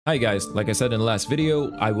Hi guys, like I said in the last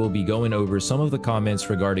video, I will be going over some of the comments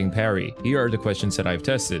regarding parry. Here are the questions that I've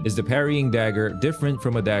tested. Is the parrying dagger different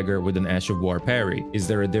from a dagger with an Ash of War parry? Is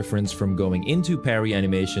there a difference from going into parry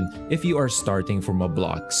animation if you are starting from a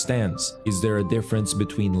block stance? Is there a difference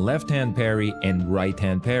between left-hand parry and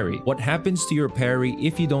right-hand parry? What happens to your parry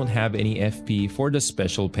if you don't have any FP for the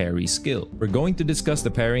special parry skill? We're going to discuss the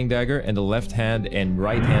parrying dagger and the left-hand and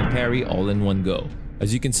right-hand parry all in one go.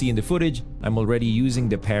 As you can see in the footage, I'm already using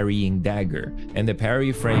the parrying dagger, and the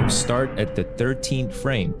parry frames start at the 13th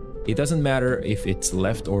frame. It doesn't matter if it's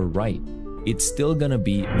left or right, it's still gonna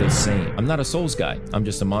be the same. I'm not a Souls guy, I'm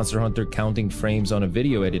just a monster hunter counting frames on a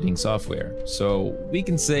video editing software. So we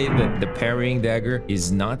can say that the parrying dagger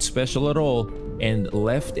is not special at all, and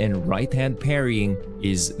left and right hand parrying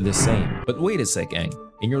is the same. But wait a second.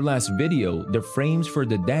 In your last video, the frames for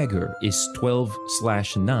the dagger is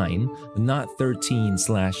 12/9, not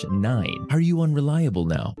 13/9. Are you unreliable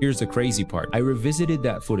now? Here's the crazy part. I revisited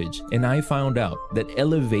that footage and I found out that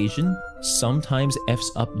elevation sometimes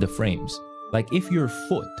F's up the frames. Like if your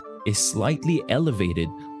foot is slightly elevated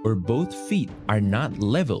or both feet are not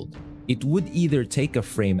leveled, it would either take a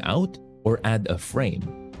frame out or add a frame.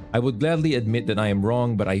 I would gladly admit that I am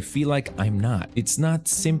wrong, but I feel like I'm not. It's not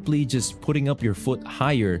simply just putting up your foot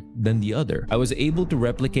higher than the other. I was able to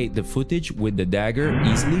replicate the footage with the dagger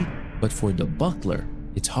easily, but for the buckler,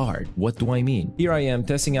 it's hard. What do I mean? Here I am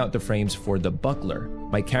testing out the frames for the buckler.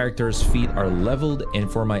 My character's feet are leveled,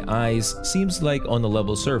 and for my eyes, seems like on a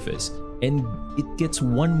level surface. And it gets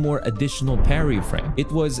one more additional parry frame.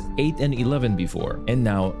 It was 8 and 11 before, and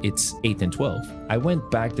now it's 8 and 12. I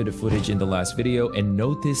went back to the footage in the last video and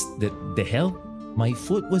noticed that the hell? My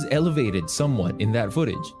foot was elevated somewhat in that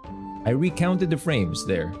footage. I recounted the frames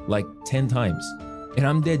there like 10 times, and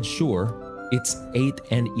I'm dead sure it's 8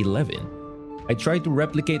 and 11. I tried to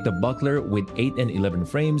replicate the buckler with 8 and 11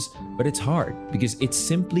 frames, but it's hard because it's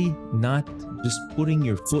simply not just putting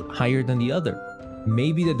your foot higher than the other.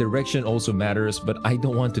 Maybe the direction also matters, but I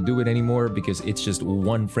don't want to do it anymore because it's just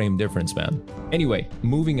one frame difference, man. Anyway,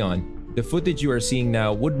 moving on. The footage you are seeing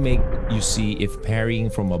now would make you see if parrying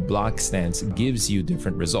from a block stance gives you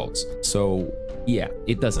different results. So yeah,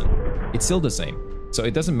 it doesn't. It's still the same. So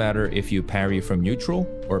it doesn't matter if you parry from neutral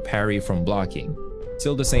or parry from blocking.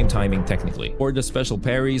 Still the same timing technically. For the special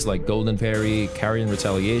parries like golden parry, carry and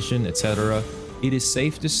retaliation, etc., it is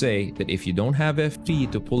safe to say that if you don't have FP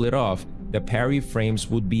to pull it off, the parry frames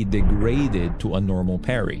would be degraded to a normal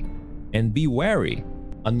parry. And be wary,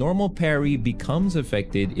 a normal parry becomes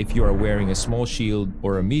affected if you are wearing a small shield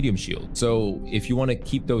or a medium shield. So if you want to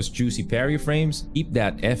keep those juicy parry frames, keep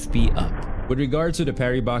that FP up. With regards to the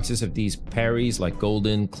parry boxes of these parries like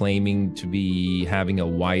golden claiming to be having a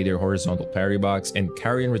wider horizontal parry box and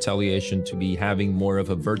carry and retaliation to be having more of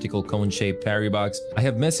a vertical cone-shaped parry box, I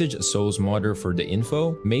have messaged a Souls modder for the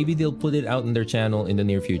info. Maybe they'll put it out in their channel in the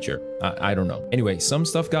near future. I don't know. Anyway, some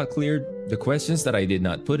stuff got cleared. The questions that I did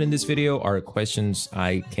not put in this video are questions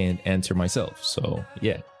I can't answer myself. So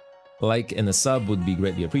yeah, like and a sub would be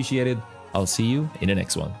greatly appreciated. I'll see you in the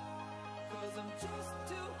next one.